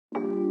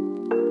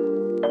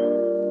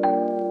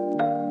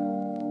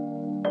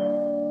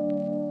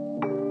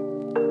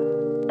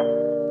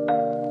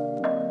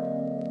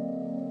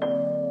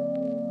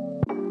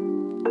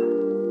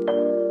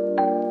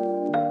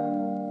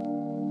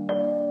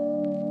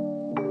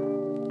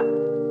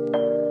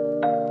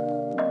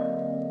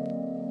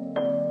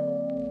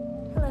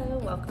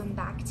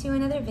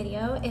another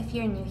video. If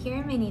you're new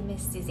here, my name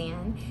is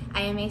Suzanne.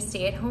 I am a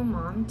stay-at-home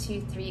mom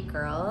to 3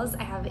 girls.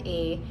 I have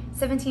a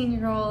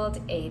 17-year-old,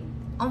 a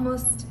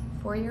almost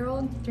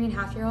 4-year-old,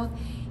 3.5-year-old,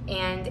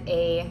 and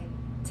a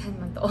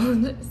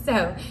 10-month-old.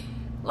 So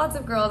lots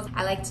of girls.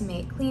 I like to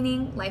make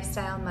cleaning,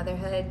 lifestyle,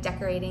 motherhood,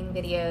 decorating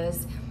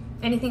videos,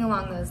 anything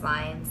along those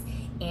lines.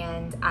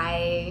 And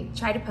I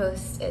try to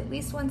post at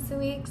least once a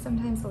week,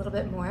 sometimes a little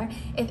bit more.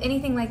 If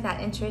anything like that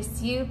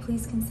interests you,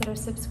 please consider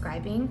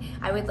subscribing.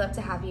 I would love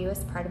to have you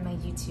as part of my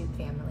YouTube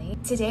family.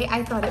 Today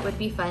I thought it would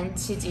be fun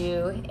to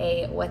do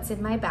a what's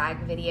in my bag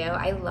video.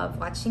 I love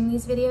watching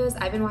these videos.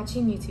 I've been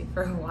watching YouTube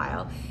for a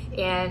while,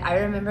 and I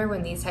remember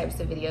when these types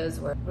of videos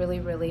were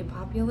really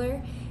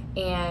popular.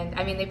 And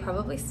I mean, they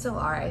probably still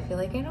are. I feel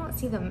like I don't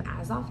see them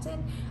as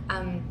often,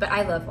 but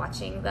I love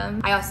watching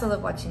them. I also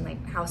love watching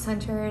like house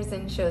hunters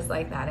and shows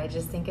like that. I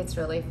just think it's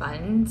really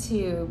fun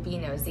to be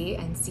nosy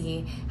and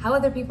see how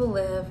other people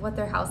live, what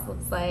their house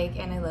looks like,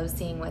 and I love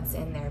seeing what's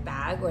in their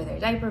bag or their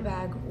diaper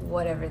bag,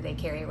 whatever they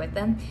carry with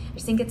them. I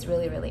just think it's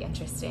really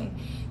interesting.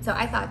 So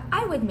I thought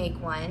I would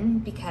make one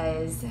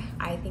because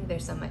I think they're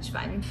so much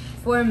fun.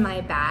 For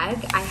my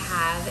bag, I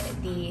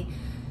have the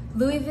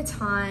Louis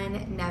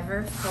Vuitton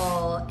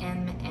Neverfull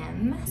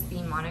MM,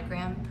 the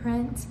monogram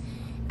print,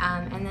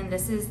 and then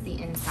this is the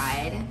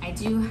inside. I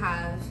do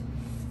have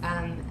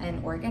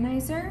an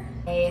organizer.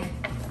 I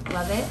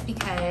love it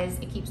because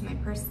it keeps my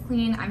purse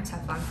clean. I'm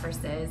tough on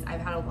purses.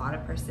 I've had a lot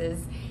of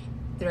purses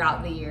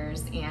throughout the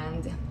years,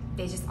 and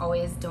they just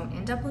always don't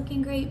end up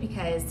looking great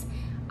because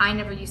I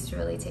never used to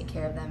really take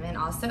care of them, and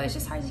also it's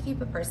just hard to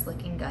keep a purse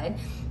looking good.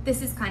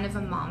 This is kind of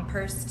a mom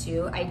purse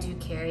too. I do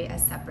carry a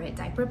separate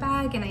diaper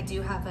bag, and I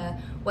do have a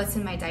what's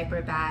in my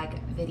diaper bag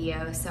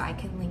video, so I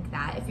can link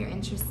that if you're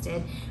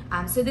interested.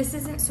 So this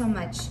isn't so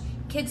much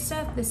kid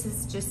stuff, this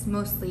is just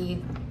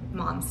mostly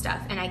mom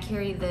stuff, and I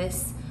carry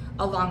this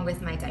along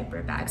with my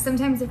diaper bag.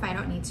 Sometimes if I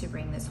don't need to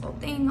bring this whole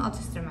thing, I'll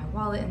just throw my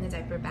wallet in the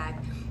diaper bag,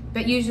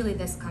 but usually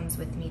this comes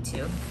with me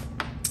too.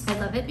 I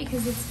love it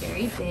because it's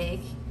very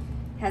big,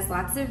 has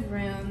lots of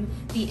room.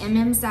 The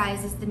MM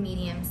size is the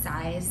medium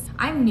size.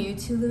 I'm new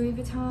to Louis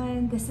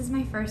Vuitton. This is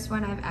my first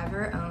one I've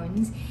ever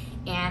owned,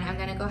 and I'm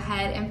gonna go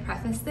ahead and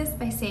preface this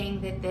by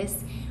saying that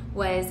this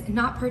was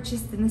not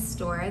purchased in the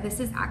store. This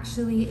is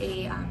actually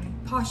a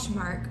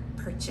Poshmark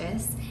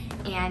purchase,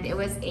 and it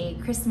was a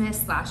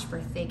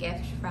Christmas/birthday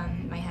gift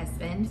from my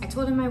husband. I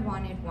told him I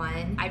wanted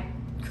one. I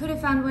could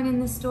have found one in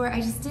the store.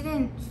 I just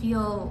didn't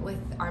feel, with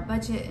our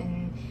budget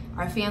and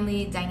our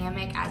family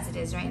dynamic as it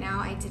is right now,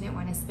 I didn't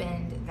want to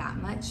spend that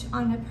much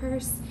on a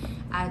purse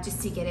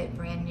just to get it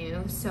brand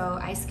new. So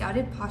I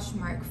scouted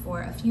Poshmark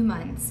for a few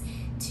months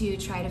to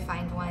try to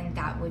find one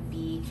that would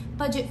be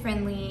budget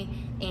friendly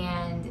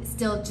and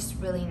still just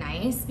really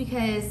nice,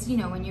 because you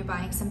know, when you're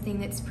buying something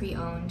that's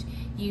pre-owned,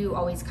 you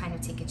always kind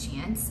of take a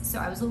chance. So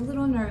I was a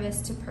little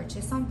nervous to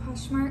purchase on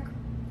Poshmark.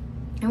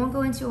 I won't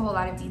go into a whole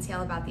lot of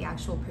detail about the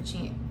actual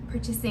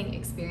purchasing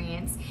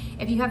experience.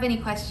 If you have any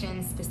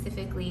questions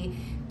specifically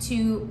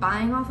to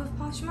buying off of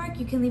Poshmark,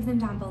 you can leave them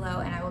down below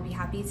and I will be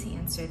happy to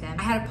answer them.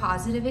 I had a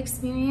positive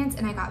experience,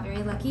 and I got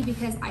very lucky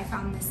because I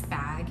found this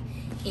bag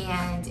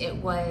and it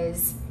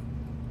was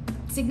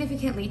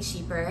significantly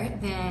cheaper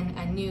than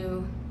a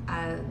new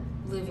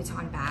Louis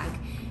Vuitton bag,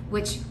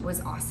 which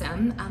was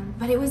awesome,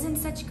 but it was in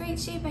such great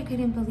shape I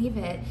couldn't believe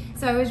it.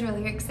 So I was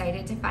really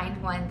excited to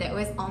find one that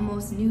was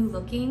almost new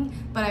looking,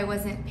 but I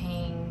wasn't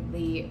paying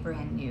the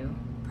brand new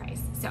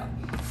price. So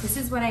this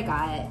is what I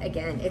got.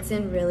 Again, it's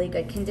in really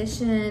good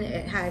condition.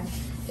 It had,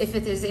 if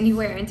there's any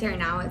wear and tear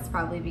now, it's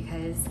probably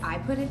because I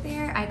put it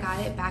there. I got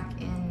it back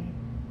in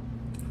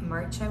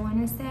March, I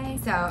want to say.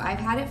 So I've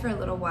had it for a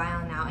little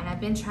while now, and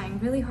I've been trying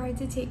really hard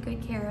to take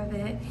good care of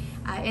it.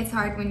 It's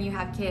hard when you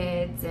have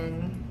kids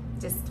and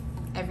just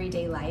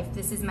everyday life.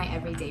 This is my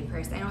everyday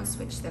purse. I don't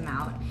switch them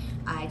out.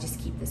 I just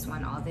keep this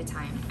one all the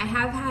time. I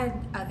have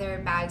had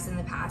other bags in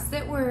the past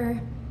that were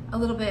a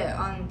little bit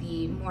on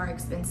the more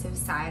expensive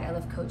side. I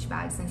love Coach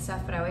bags and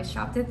stuff, but I always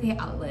shopped at the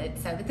outlet.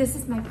 So, but this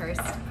is my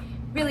first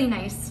really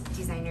nice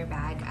designer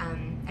bag.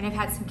 And I've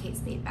had some Kate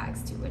Spade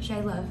bags too, which I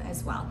love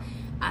as well.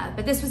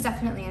 But this was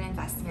definitely an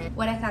investment.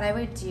 What I thought I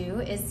would do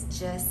is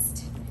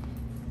just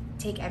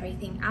take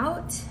everything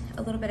out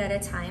a little bit at a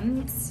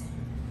time.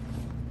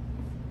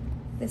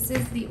 This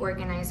is the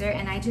organizer,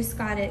 and I just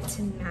got it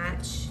to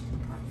match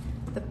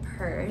the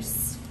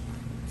purse.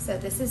 So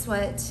this is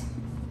what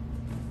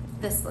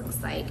this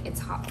looks like. It's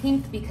hot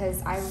pink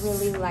because I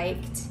really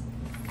liked,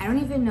 I don't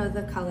even know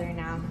the color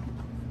now.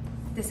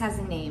 This has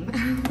a name.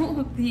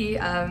 The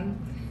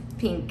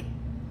pink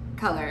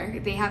color.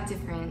 They have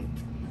different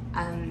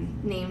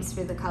names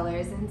for the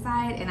colors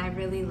inside, and I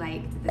really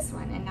liked this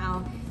one, and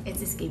now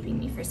it's escaping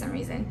me for some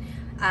reason.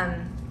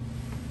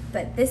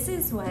 But this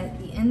is what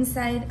the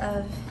inside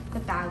of the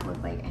bag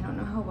looked like. I don't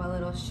know how well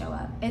it'll show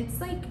up.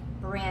 It's like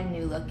brand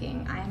new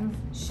looking. I'm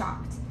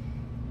shocked.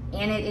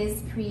 And it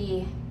is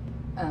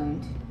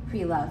pre-owned,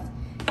 pre-loved.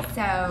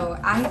 So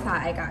I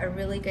thought I got a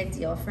really good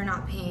deal for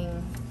not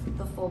paying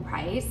the full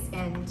price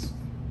and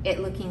it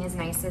looking as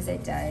nice as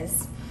it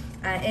does.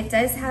 It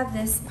does have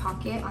this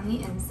pocket on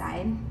the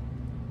inside,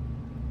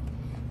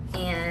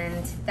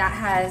 and that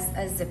has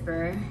a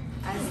zipper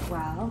as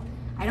well.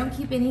 I don't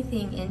keep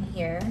anything in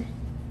here.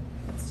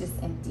 It's just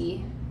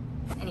empty.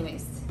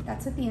 Anyways,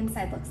 that's what the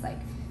inside looks like.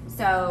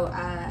 So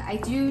I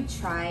do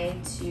try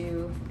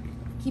to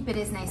keep it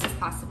as nice as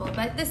possible,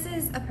 but this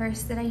is a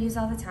purse that I use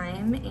all the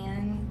time,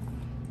 and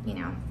you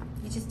know,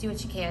 you just do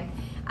what you can.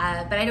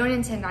 But I don't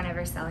intend on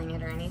ever selling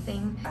it or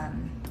anything.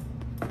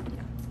 You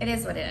know, it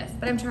is what it is,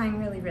 but I'm trying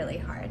really, really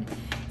hard.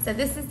 So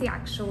this is the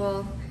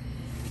actual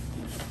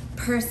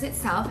purse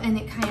itself, and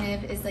it kind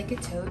of is like a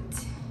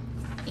tote,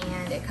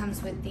 and it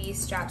comes with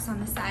these straps on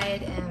the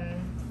side,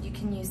 and you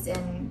can use it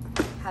and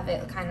have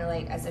it kind of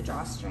like as a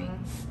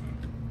drawstring.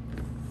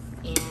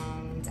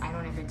 And I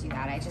don't ever do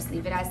that. I just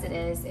leave it as it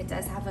is. It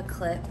does have a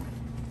clip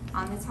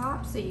on the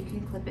top, so you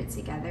can clip it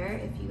together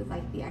if you would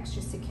like the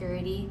extra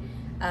security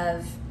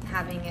of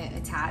having it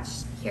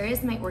attached. Here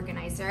is my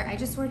organizer. I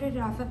just ordered it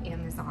off of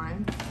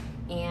Amazon,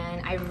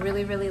 and I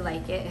really, really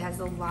like it. It has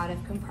a lot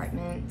of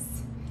compartments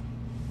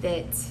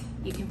that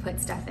you can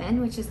put stuff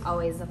in, which is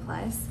always a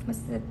plus. What's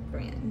the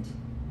brand?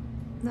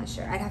 I'm not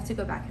sure. I'd have to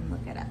go back and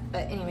look it up.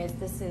 But anyways,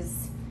 this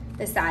is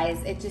the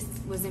size. It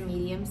just was a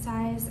medium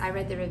size. I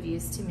read the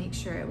reviews to make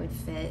sure it would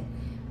fit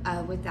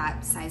with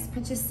that size.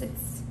 It just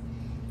sits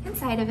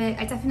inside of it.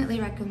 I definitely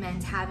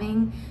recommend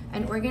having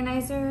an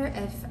organizer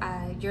if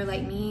you're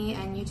like me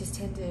and you just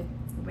tend to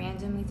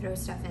randomly throw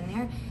stuff in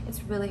there.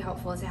 It's really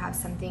helpful to have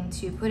something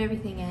to put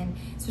everything in,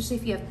 especially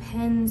if you have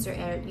pens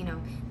or you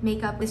know,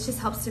 makeup. This just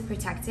helps to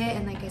protect it.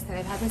 And like I said,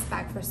 I've had this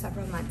bag for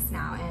several months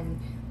now, and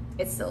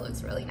it still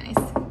looks really nice,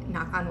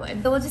 knock on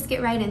wood. So we'll just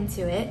get right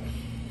into it.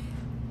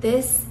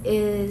 This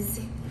is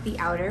the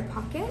outer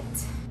pocket.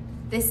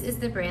 This is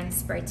the brand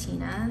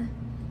Spartina,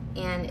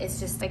 and it's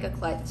just like a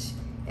clutch.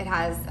 It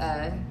has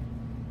a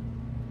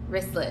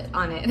wristlet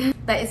on it,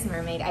 but it's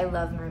mermaid. I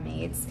love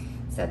mermaids.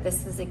 So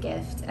this was a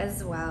gift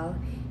as well.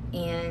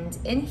 And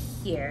in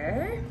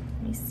here,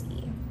 let me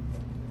see.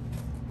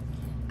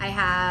 I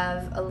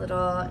have a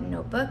little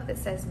notebook that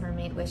says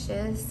Mermaid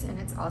Wishes, and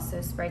it's also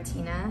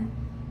Spartina.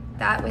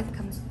 That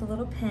comes with a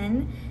little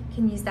pen. You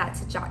can use that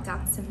to jot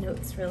down some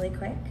notes really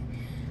quick.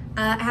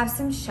 I have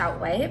some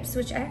shout wipes,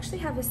 which I actually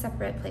have a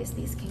separate place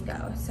these can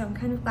go. So I'm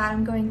kind of glad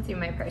I'm going through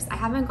my purse. I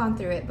haven't gone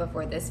through it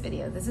before this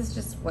video. This is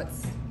just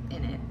what's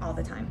in it all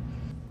the time.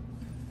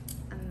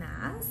 A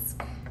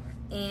mask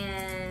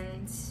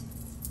and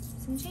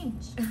some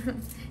change.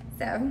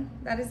 So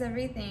that is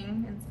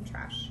everything, and some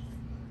trash.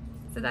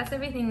 So that's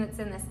everything that's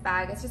in this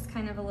bag. It's just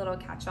kind of a little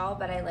catch-all,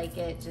 but I like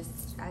it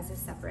just as a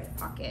separate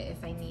pocket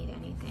if I need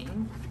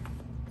anything.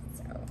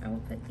 So I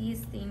will put these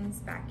things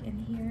back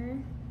in here.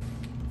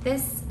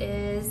 This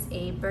is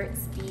a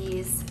Burt's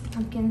Bees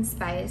Pumpkin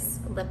Spice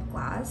Lip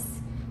Gloss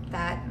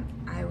that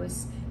I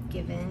was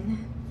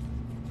given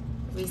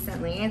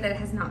recently that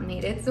has not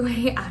made its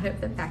way out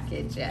of the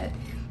package yet.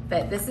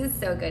 But this is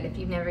so good if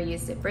you've never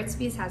used it. Burt's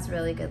Bees has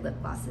really good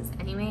lip glosses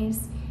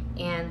anyways,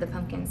 and the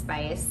pumpkin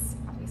spice,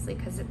 obviously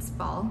because it's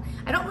fall.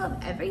 I don't love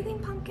everything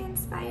pumpkin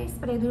spice,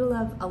 but I do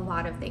love a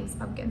lot of things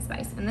pumpkin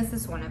spice, and this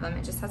is one of them.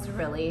 It just has a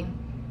really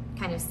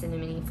kind of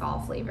cinnamony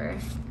fall flavor.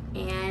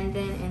 And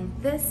then in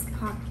this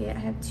pocket, I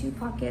have two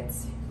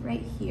pockets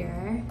right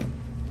here.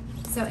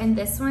 So in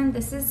this one,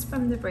 this is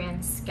from the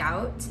brand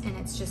Scout, and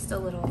it's just a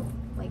little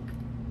like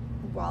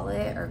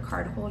wallet or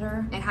card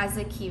holder. It has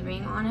a key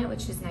ring on it,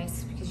 which is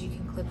nice because you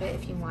can clip it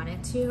if you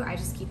wanted to. I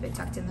just keep it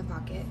tucked in the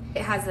pocket.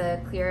 It has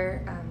a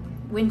clear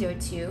window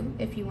too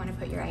if you want to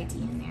put your ID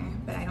in there,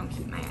 but I don't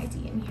keep my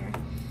ID in here.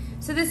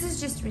 So this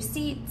is just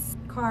receipts,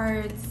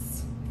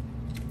 cards,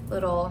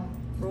 little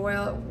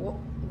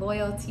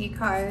loyalty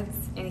cards,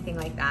 anything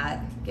like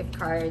that, gift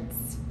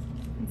cards,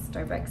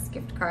 Starbucks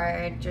gift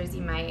card, Jersey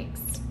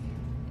Mike's,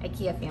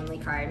 IKEA family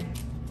card.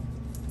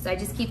 So I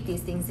just keep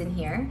these things in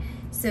here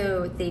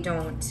so they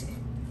don't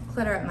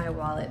clutter up my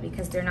wallet,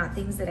 because they're not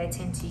things that I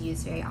tend to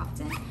use very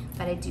often,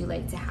 but I do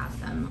like to have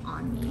them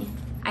on me.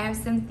 I have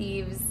some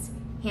Thieves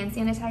hand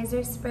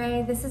sanitizer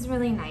spray. This is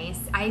really nice.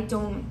 I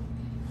don't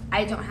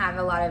have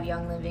a lot of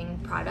Young Living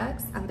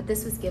products, but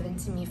this was given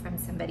to me from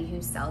somebody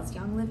who sells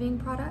Young Living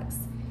products.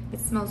 It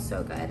smells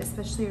so good,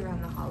 especially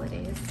around the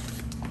holidays.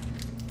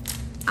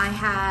 I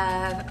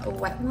have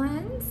wet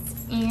ones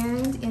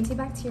and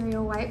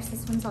antibacterial wipes.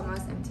 This one's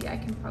almost empty. I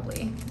can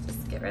probably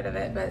just get rid of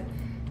it, but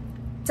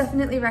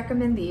definitely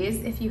recommend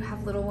these if you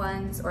have little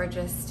ones, or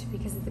just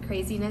because of the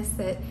craziness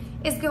that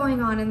is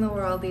going on in the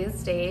world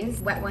these days.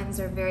 Wet ones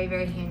are very,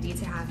 very handy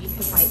to have. You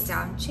can wipe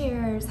down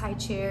chairs, high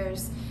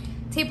chairs,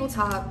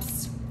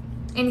 tabletops,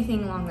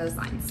 anything along those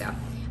lines. So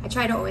I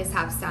try to always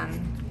have some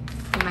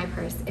in my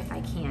purse if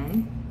I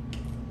can.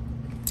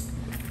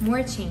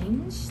 More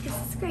change.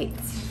 This is great.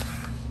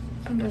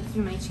 I can go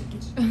through my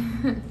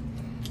change.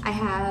 I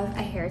have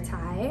a hair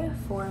tie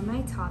for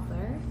my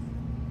toddler.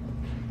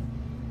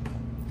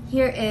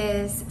 Here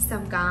is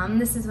some gum.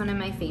 This is one of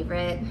my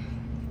favorite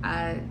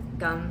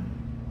gum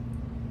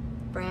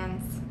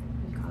brands,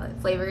 what do you call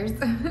it, flavors.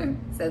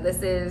 So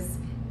this is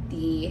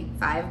the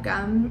 5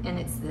 gum, and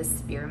it's this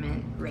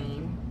Spearmint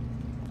Rain.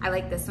 I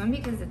like this one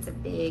because it's a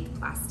big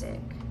plastic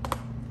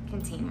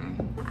container.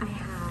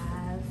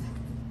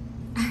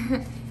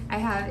 I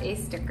have a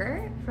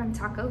sticker from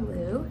Taco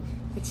Lu,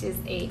 which is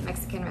a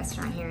Mexican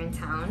restaurant here in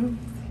town.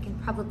 I can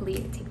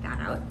probably take that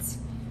out.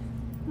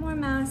 More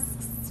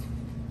masks.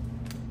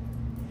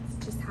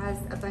 This just has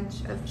a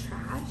bunch of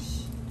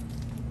trash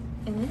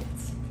in it,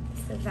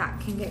 so that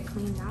can get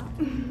cleaned out.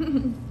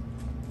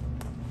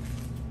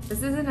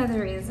 This is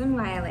another reason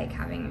why I like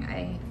having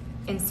a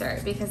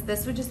insert, because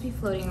this would just be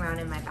floating around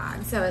in my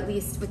bag. So at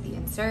least with the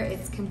insert,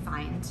 it's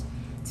confined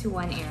to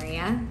one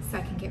area, so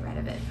I can get rid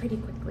of it pretty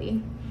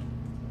quickly.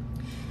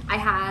 I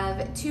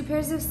have 2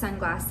 pairs of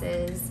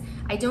sunglasses.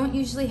 I don't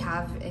usually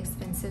have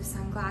expensive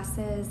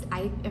sunglasses.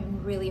 I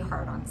am really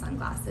hard on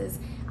sunglasses.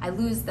 I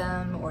lose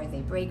them, or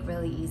they break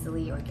really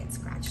easily, or get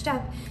scratched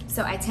up.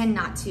 So I tend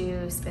not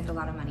to spend a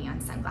lot of money on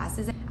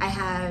sunglasses. I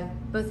have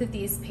both of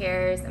these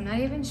pairs. I'm not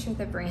even sure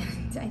the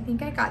brand. I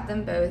think I got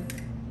them both.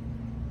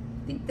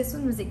 I think this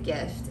one was a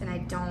gift, and I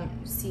don't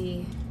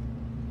see,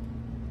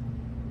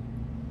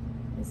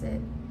 is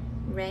it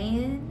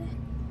Rain?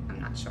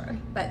 I'm not sure,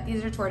 but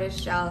these are tortoise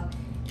shell,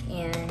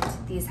 and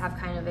these have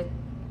kind of a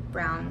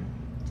brown,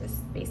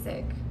 just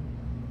basic,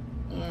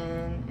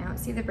 and I don't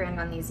see the brand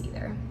on these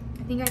either.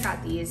 I think I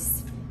got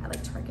these at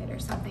like Target or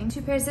something.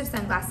 2 pairs of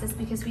sunglasses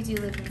because we do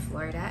live in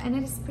Florida, and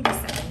it is pretty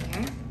sunny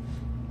here.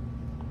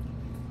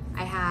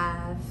 I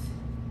have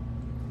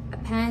a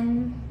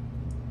pen.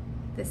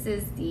 This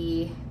is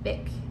the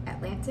Bic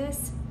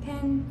Atlantis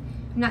pen.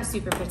 I'm not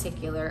super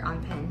particular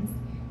on pens,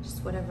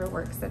 just whatever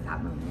works at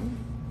that moment.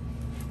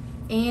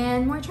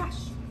 And more trash.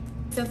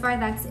 So far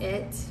that's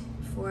it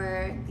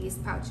for these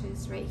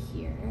pouches right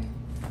here.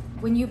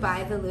 When you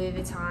buy the Louis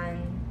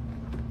Vuitton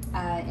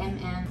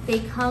MM, they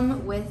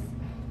come with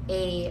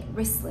a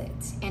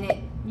wristlet, and it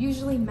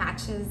usually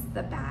matches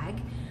the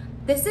bag.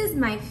 This is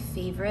my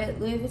favorite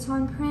Louis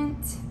Vuitton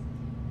print,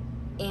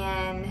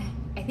 and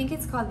I think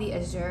it's called the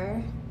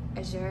Azure.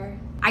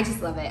 I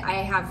just love it. I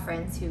have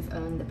friends who've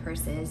owned the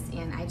purses,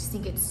 and I just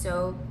think it's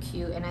so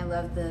cute, and I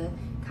love the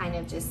kind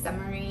of just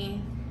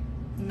summery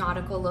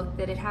nautical look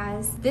that it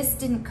has. This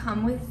didn't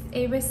come with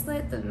a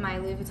wristlet. My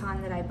Louis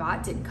Vuitton that I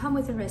bought didn't come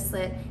with a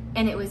wristlet,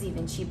 and it was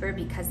even cheaper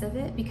because of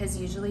it, because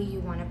usually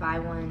you want to buy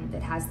one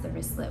that has the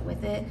wristlet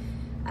with it,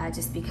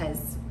 just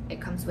because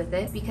it comes with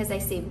it. Because I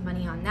saved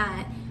money on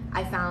that,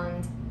 I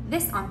found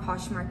this on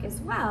Poshmark as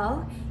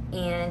well,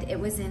 and it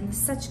was in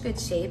such good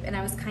shape, and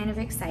I was kind of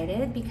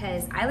excited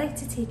because I like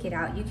to take it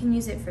out. You can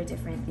use it for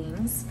different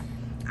things.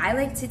 I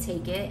like to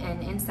take it,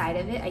 and inside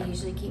of it I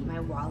usually keep my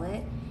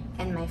wallet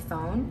and my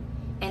phone,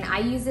 and I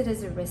use it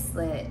as a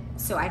wristlet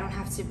so I don't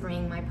have to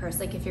bring my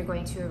purse. Like if you're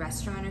going to a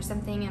restaurant or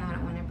something and I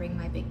don't want to bring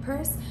my big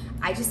purse,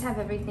 I just have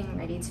everything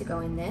ready to go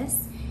in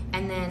this,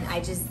 and then I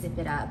just zip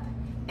it up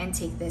and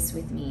take this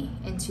with me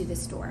into the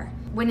store.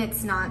 When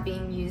it's not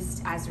being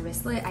used as a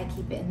wristlet, I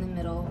keep it in the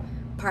middle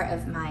part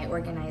of my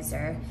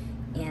organizer,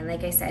 and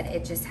like I said,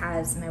 it just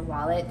has my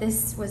wallet.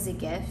 This was a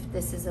gift.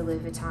 This is a Louis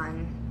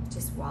Vuitton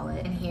just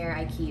wallet, and here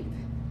I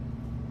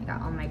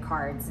got all my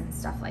cards and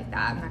stuff like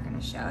that. I'm not going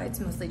to show. It's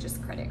mostly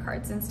just credit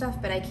cards and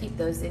stuff, but I keep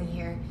those in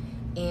here,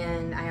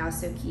 and I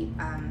also keep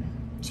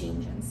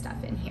change and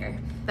stuff in here.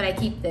 But I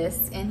keep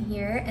this in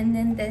here, and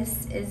then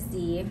this is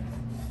the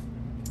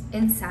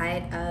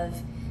inside of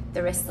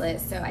the wristlet,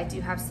 so I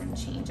do have some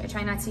change. I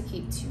try not to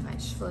keep too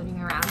much floating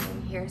around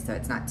in here so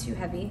it's not too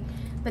heavy.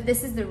 But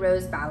this is the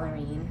Rose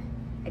Ballerine.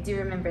 I do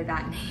remember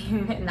that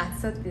name, and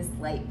that's what this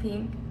light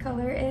pink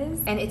color is.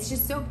 And it's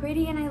just so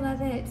pretty, and I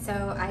love it.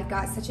 So I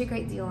got such a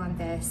great deal on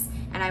this,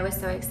 and I was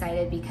so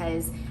excited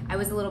because I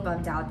was a little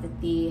bummed out that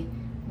the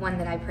one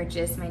that I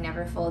purchased, my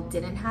Neverfull,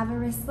 didn't have a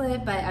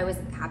wristlet, but I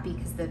wasn't happy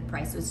because the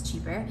price was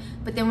cheaper.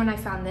 But then when I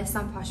found this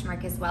on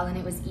Poshmark as well, and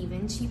it was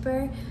even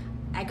cheaper,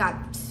 I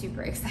got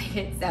super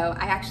excited. So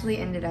I actually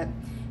ended up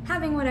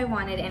having what I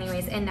wanted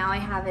anyways, and now I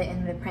have it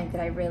in the print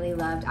that I really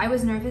loved. I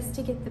was nervous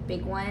to get the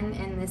big one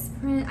in this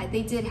print.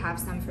 They did have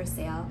some for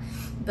sale,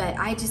 but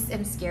I just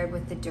am scared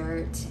with the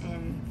dirt,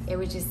 and it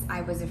was just,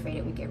 I was afraid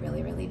it would get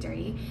really, really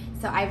dirty.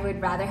 So I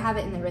would rather have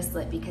it in the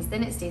wristlet because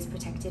then it stays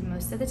protected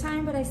most of the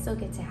time, but I still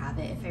get to have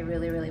it if I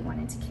really, really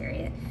wanted to carry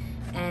it.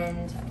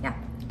 And yeah,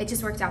 it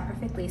just worked out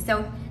perfectly.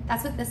 So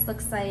that's what this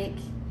looks like.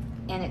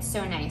 And it's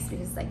so nice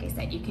because, like I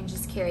said, you can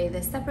just carry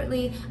this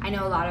separately. I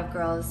know a lot of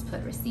girls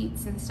put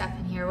receipts and stuff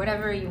in here,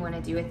 whatever you want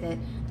to do with it.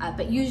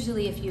 But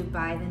usually if you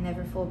buy the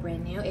Neverfull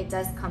brand new, it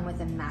does come with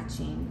a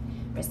matching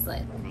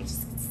wristlet. And I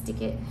just stick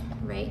it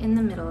right in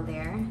the middle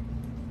there.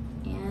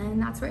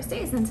 And that's where it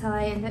stays until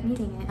I end up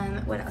needing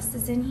it. What else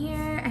is in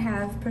here? I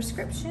have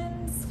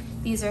prescriptions.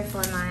 These are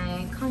for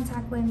my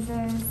contact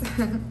lenses.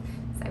 So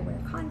I wear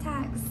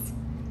contacts.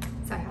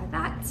 So I have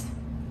that.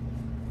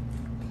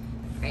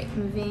 Right,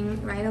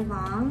 moving right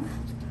along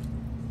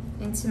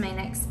into my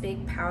next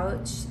big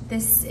pouch.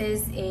 This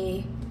is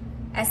a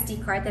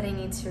SD card that I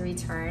need to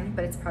return,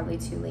 but it's probably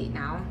too late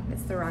now.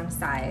 It's the wrong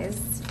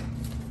size.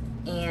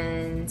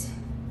 And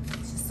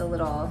it's just a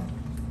little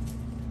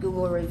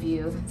Google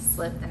review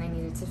slip that I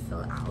needed to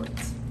fill out.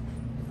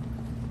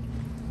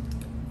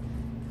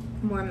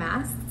 More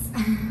masks,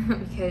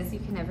 because you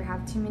can never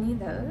have too many of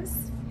those.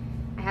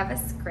 I have a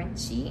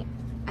scrunchie,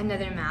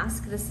 another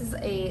mask. This is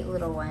a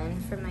little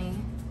one for my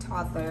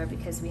toddler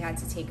because we had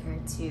to take her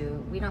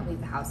to, we don't leave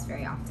the house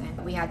very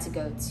often. We had to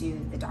go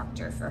to the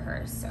doctor for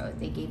her, so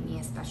they gave me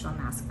a special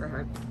mask for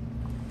her.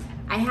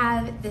 I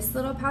have this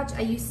little pouch.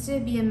 I used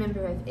to be a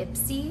member of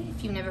Ipsy.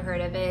 If you've never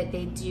heard of it,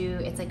 they do,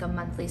 it's like a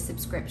monthly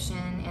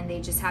subscription, and they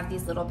just have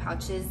these little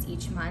pouches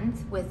each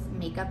month with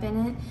makeup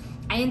in it.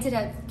 I ended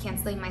up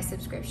canceling my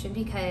subscription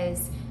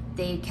because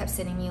they kept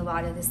sending me a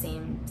lot of the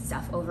same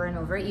stuff over and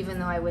over. Even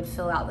though I would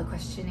fill out the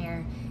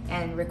questionnaire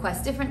and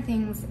request different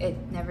things, it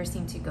never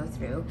seemed to go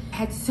through. I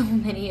had so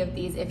many of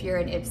these. If you're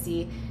an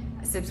Ipsy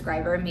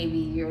subscriber, maybe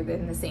you're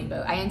in the same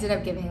boat. I ended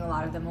up giving a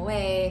lot of them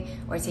away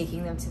or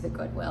taking them to the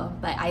Goodwill,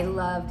 but I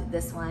loved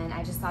this one.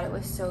 I just thought it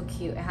was so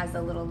cute. It has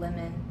a little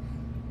lemon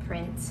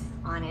print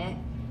on it,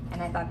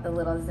 and I thought the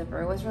little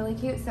zipper was really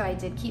cute, so I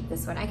did keep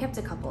this one. I kept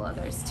a couple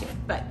others too,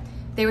 but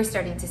they were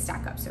starting to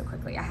stack up so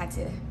quickly. I had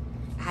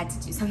to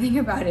do something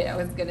about it. I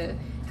was gonna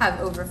have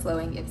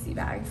overflowing Ipsy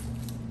bags.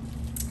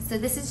 So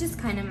this is just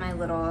kind of my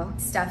little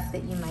stuff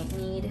that you might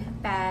need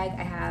bag.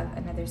 I have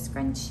another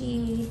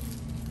scrunchie.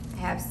 I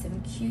have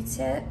some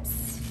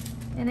Q-tips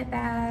in a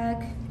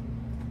bag,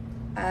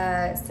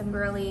 some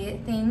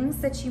girly things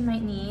that you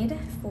might need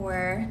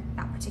for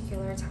that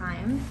particular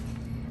time.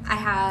 I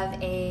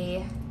have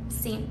a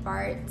St.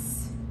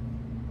 Bart's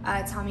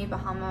Tommy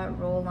Bahama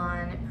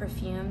roll-on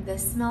perfume.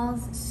 This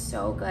smells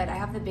so good. I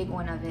have the big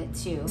one of it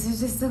too. This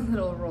is just a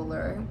little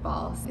roller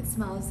ball. It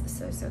smells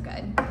so, so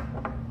good.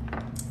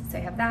 So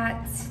I have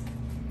that.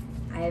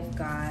 I've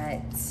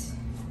got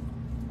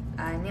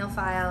nail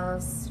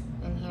files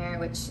in here,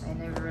 which I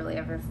never really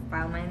ever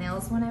file my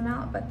nails when I'm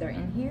out, but they're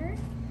in here.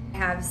 I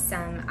have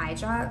some eye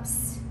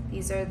drops.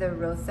 These are the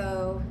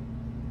Rotho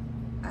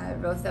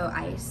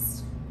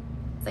Ice.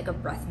 It's like a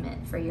breath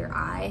mint for your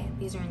eye.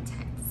 These are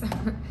intense.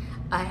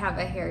 I have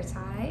a hair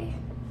tie.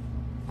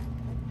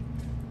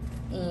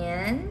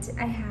 And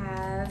I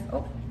have,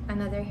 oh,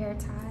 another hair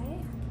tie.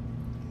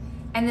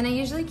 And then I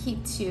usually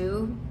keep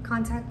 2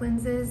 contact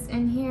lenses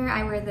in here.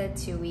 I wear the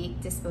 2-week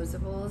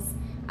disposables.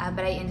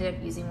 But I ended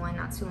up using one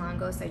not too long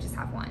ago, so I just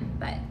have one.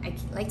 But I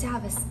like to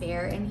have a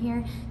spare in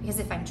here because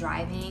if I'm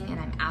driving and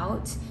I'm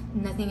out,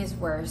 nothing is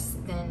worse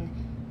than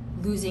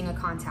losing a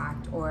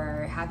contact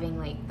or having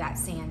like that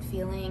sand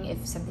feeling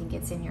if something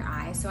gets in your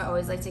eye. So I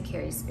always like to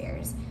carry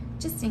spares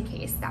just in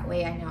case. That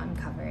way I know I'm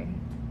covered.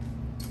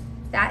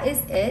 That is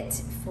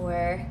it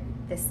for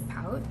this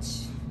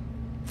pouch.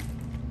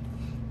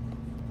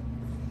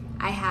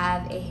 I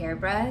have a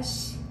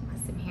hairbrush.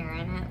 Some hair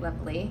in it,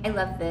 lovely. I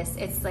love this.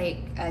 It's like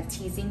a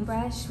teasing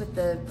brush with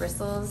the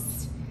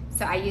bristles.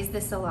 So I use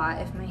this a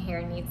lot if my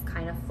hair needs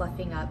kind of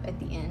fluffing up at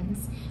the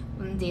ends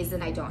on days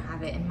that I don't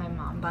have it in my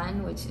mom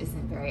bun, which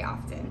isn't very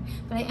often.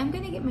 But I am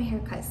gonna get my hair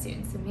cut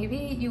soon, so maybe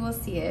you will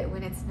see it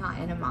when it's not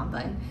in a mom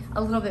bun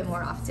a little bit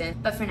more often.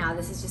 But for now,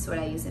 this is just what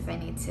I use if I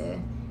need to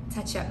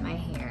touch up my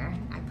hair.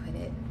 I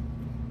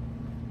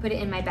put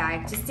it in my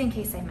bag just in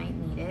case I might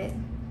need it.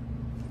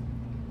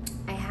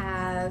 I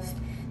have,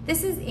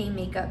 this is a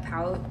makeup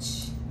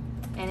pouch,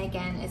 and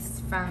again, it's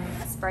from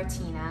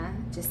Spartina.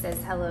 Just says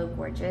 "Hello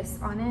Gorgeous"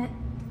 on it.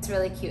 It's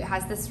really cute. It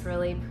has this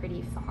really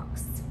pretty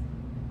fox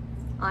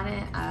on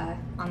it,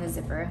 on the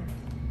zipper.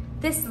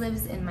 This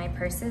lives in my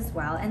purse as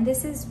well, and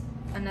this is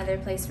another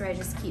place where I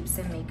just keep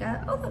some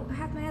makeup. Oh look, I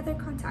have my other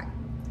contact.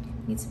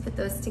 Need to put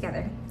those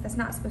together. That's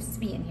not supposed to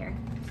be in here.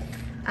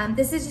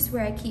 This is just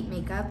where I keep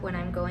makeup when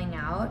I'm going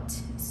out.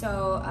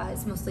 So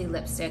it's mostly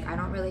lipstick. I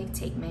don't really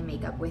take my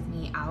makeup with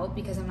me out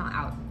because I'm not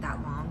out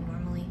that long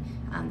normally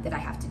that I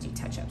have to do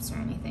touch-ups or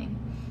anything.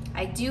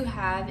 I do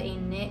have a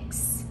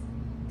NYX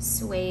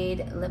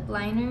suede lip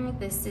liner.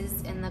 This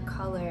is in the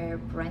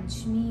color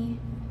Brunch Me.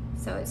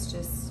 So it's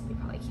just, you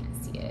probably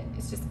can't see it.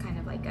 It's just kind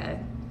of like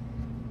a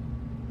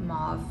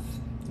mauve,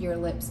 your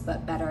lips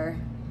but better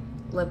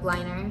lip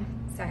liner.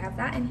 So I have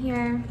that in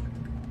here.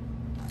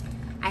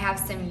 I have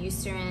some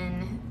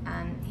Eucerin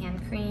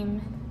hand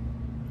cream.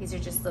 These are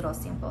just little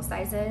sample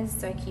sizes,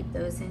 so I keep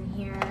those in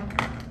here.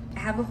 I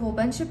have a whole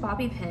bunch of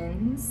bobby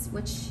pins,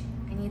 which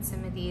I need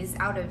some of these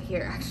out of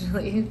here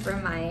actually for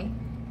my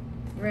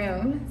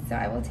room, so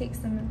I will take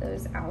some of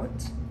those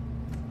out.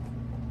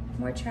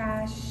 More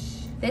trash.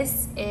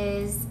 This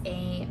is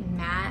a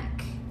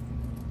MAC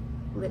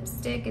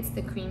lipstick. It's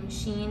the Cream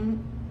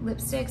Sheen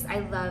lipsticks. I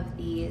love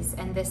these,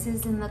 and this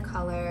is in the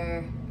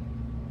color,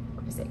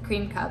 is it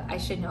Cream Cup? I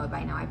should know it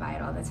by now, I buy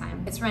it all the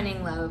time. It's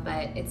running low,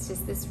 but it's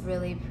just this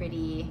really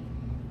pretty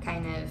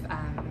kind of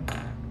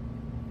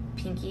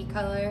pinky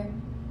color.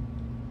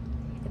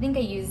 I think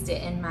I used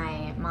it in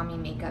my mommy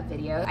makeup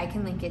video. I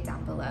can link it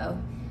down below.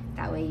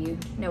 That way you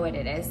know what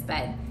it is,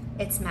 but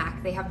it's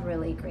MAC. They have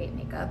really great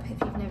makeup if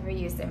you've never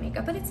used their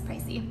makeup, but it's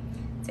pricey.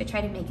 So I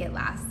try to make it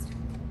last.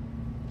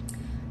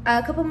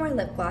 A couple more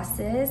lip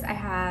glosses. I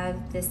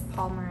have this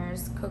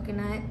Palmer's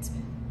coconut,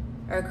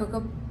 or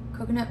cocoa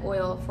coconut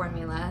oil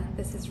formula.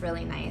 This is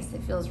really nice.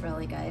 It feels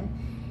really good.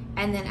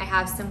 And then I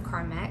have some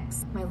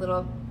Carmex. My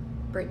little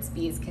Burt's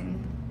Bees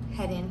can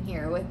head in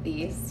here with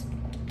these.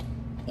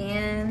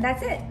 And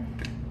that's it.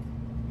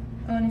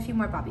 Oh, and a few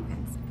more bobby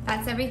pins.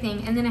 That's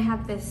everything. And then I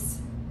have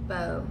this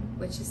bow,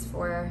 which is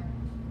for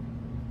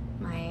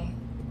my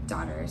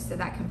daughter, so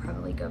that can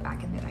probably go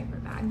back in the diaper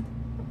bag.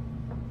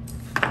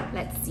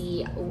 Let's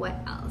see what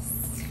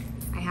else.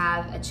 I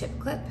have a chip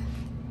clip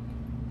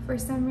for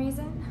some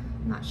reason.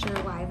 I'm not sure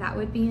why that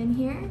would be in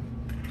here.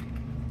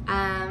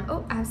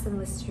 Oh, I have some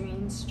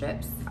Listerine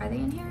strips. Are they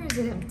in here or is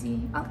it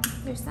empty? Oh,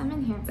 there's some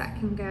in here. That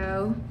can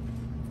go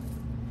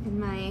in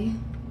my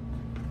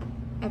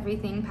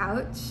everything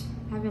pouch.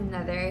 I have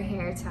another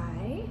hair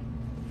tie.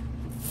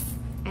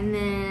 And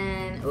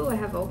then, oh, I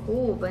have a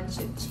whole bunch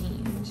of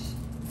change.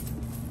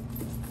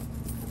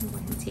 I'm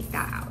going to take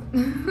that out.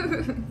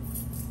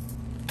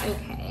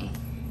 Okay,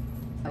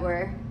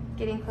 we're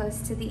getting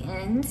close to the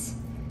end.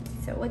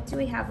 So what do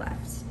we have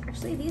left?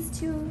 Actually, these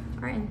two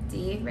are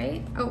empty,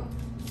 right? Oh,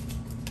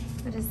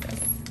 what is this?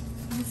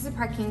 This is a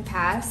parking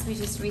pass. We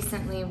just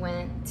recently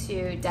went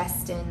to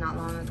Destin not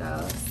long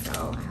ago,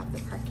 so I have the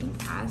parking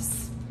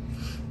pass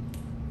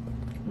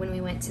when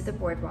we went to the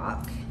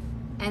boardwalk.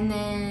 And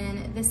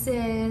then this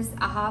is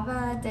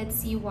Ahava Dead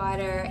Sea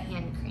Water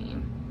hand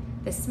cream.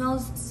 This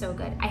smells so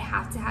good. I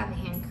have to have a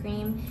hand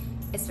cream,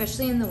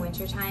 especially in the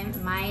wintertime.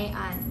 My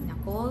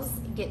knuckles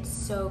get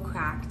so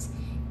cracked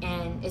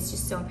and it's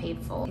just so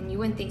painful. And you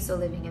wouldn't think so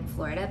living in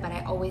Florida, but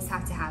I always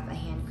have to have a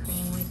hand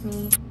cream with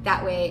me.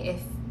 That way, if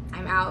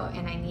I'm out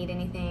and I need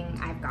anything,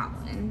 I've got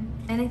one.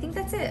 And I think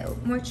that's it.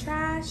 More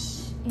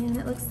trash, and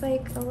it looks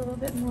like a little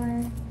bit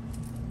more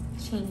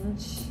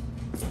change.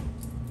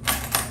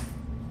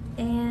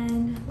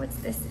 And what's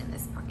this in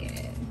this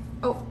pocket?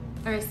 Oh,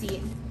 a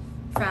receipt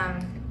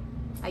from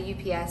a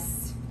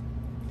UPS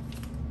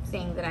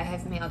thing that I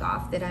have mailed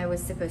off that I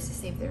was supposed to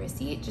save the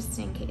receipt just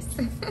in case.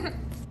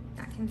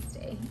 That can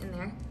stay in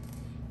there.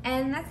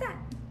 And that's that.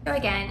 So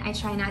again, I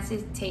try not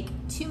to take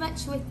too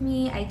much with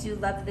me. I do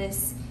love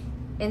this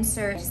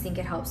insert. I just think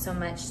it helps so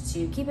much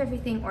to keep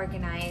everything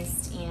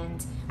organized,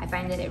 and I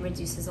find that it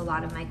reduces a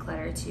lot of my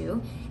clutter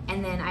too.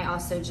 And then I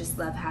also just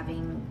love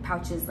having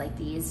pouches like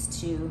these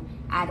to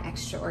add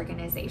extra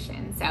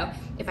organization. So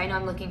if I know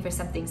I'm looking for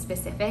something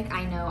specific,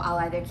 I know I'll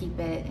either keep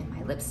it in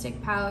my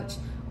lipstick pouch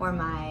or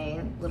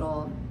my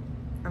little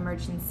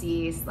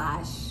emergency /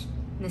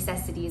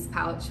 necessities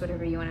pouch,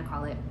 whatever you want to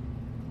call it.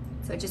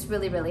 So it just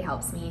really, really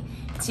helps me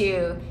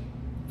to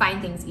find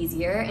things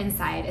easier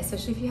inside,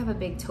 especially if you have a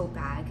big tote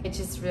bag. It's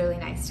just really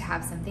nice to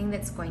have something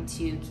that's going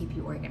to keep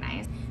you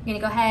organized. I'm gonna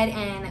go ahead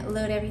and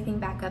load everything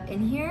back up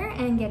in here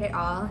and get it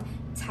all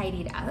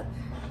tidied up.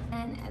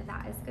 And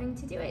that is going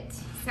to do it.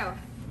 So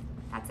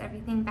that's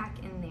everything back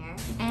in there.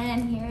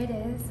 And here it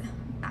is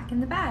back in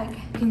the bag.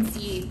 You can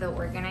see the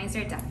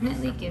organizer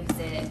definitely gives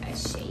it a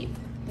shape.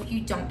 If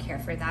you don't care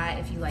for that,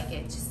 if you like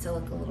it just to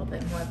look a little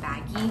bit more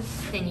baggy,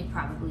 then you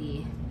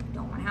probably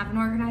don't want to have an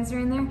organizer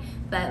in there.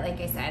 But like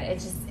I said,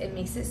 it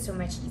makes it so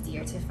much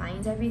easier to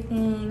find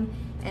everything,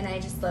 and I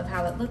just love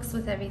how it looks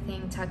with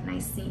everything tucked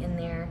nicely in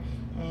there.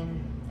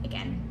 And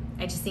again,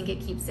 I just think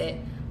it keeps it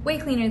way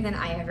cleaner than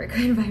I ever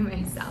could by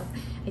myself.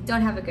 I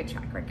don't have a good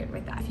track record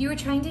with that. If you were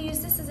trying to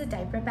use this as a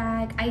diaper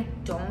bag, I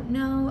don't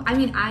know. I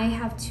mean, I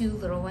have 2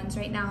 little ones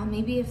right now.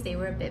 Maybe if they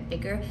were a bit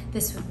bigger,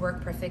 this would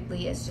work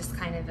perfectly as just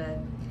kind of a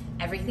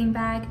everything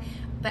bag.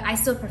 But I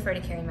still prefer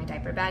to carry my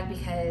diaper bag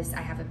because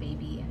I have a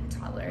baby and a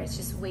toddler. It's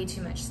just way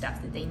too much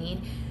stuff that they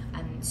need.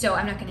 So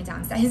I'm not gonna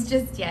downsize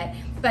just yet.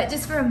 But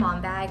just for a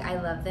mom bag, I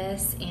love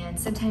this. And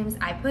sometimes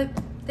I put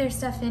their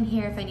stuff in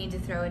here if I need to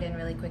throw it in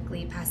really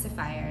quickly,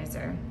 pacifiers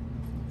or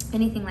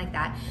anything like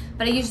that.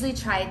 But I usually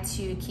try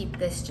to keep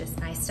this just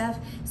nice stuff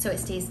so it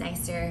stays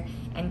nicer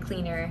and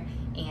cleaner,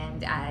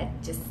 and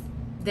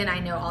then I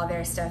know all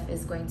their stuff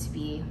is going to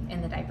be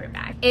in the diaper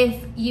bag.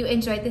 If you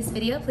enjoyed this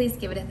video, please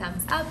give it a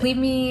thumbs up. Leave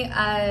me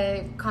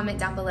a comment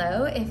down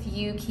below if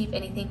you keep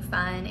anything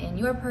fun in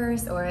your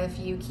purse, or if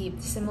you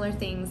keep similar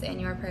things in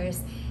your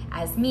purse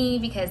as me,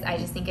 because I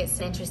just think it's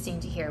interesting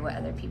to hear what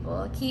other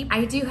people keep.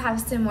 I do have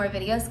some more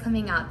videos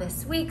coming out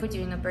this week. We're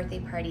doing a birthday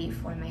party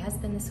for my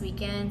husband this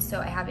weekend, so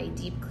I have a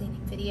deep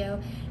cleaning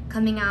video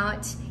coming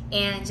out,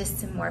 and just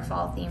some more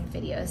fall themed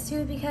videos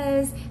too,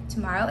 because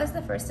tomorrow is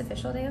the first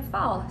official day of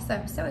fall. So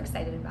I'm so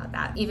excited about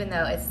that, even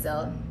though it's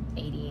still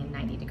 80 and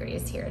 90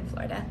 degrees here in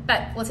Florida,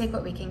 but we'll take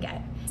what we can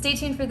get. Stay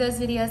tuned for those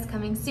videos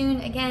coming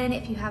soon. Again,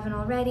 if you haven't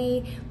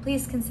already,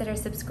 please consider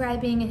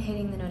subscribing and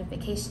hitting the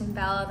notification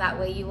bell. That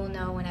way you will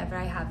know whenever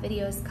I have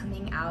videos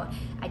coming out.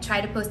 I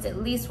try to post at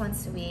least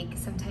once a week,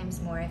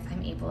 sometimes more if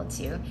I'm able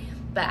to.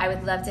 But I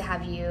would love to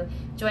have you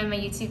join my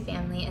YouTube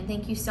family, and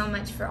thank you so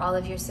much for all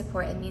of your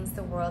support. It means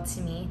the world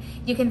to me.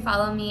 You can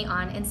follow me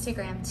on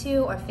Instagram too,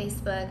 or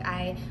Facebook.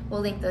 I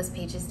will link those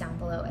pages down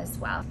below as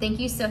well. Thank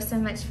you so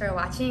much for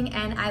watching,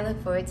 and I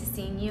look forward to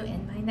seeing you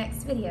in my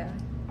next video.